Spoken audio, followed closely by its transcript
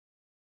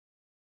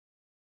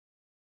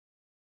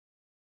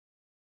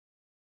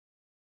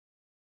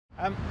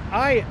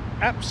I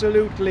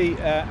absolutely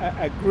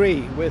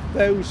agree with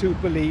those who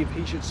believe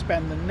he should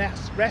spend the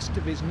rest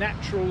of his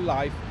natural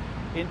life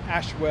in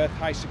Ashworth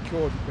High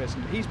Security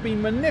Prison. He's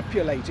been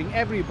manipulating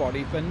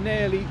everybody for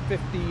nearly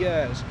 50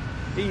 years.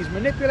 He's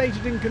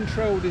manipulated and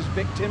controlled his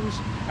victims,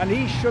 and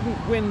he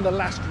shouldn't win the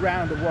last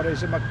round of what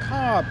is a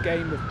macabre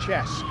game of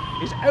chess.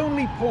 His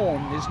only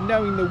pawn is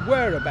knowing the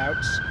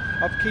whereabouts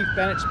of Keith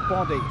Bennett's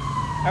body.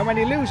 And when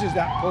he loses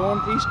that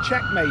pawn, he's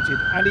checkmated,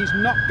 and he's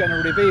not going to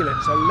reveal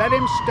it, so let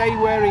him stay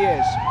where he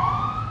is.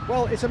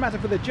 Well, it's a matter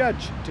for the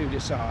judge to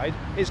decide.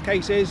 His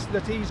case is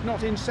that he's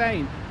not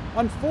insane.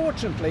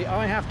 Unfortunately,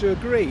 I have to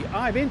agree.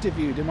 I've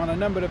interviewed him on a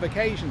number of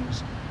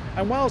occasions,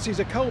 and whilst he's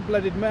a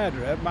cold-blooded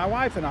murderer, my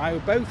wife and I, who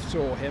both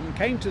saw him,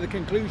 came to the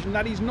conclusion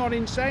that he's not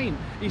insane.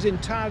 He's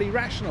entirely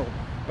rational.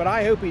 But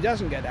I hope he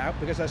doesn't get out,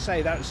 because I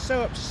say that is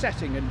so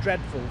upsetting and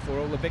dreadful for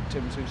all the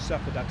victims who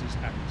suffered at his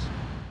hands.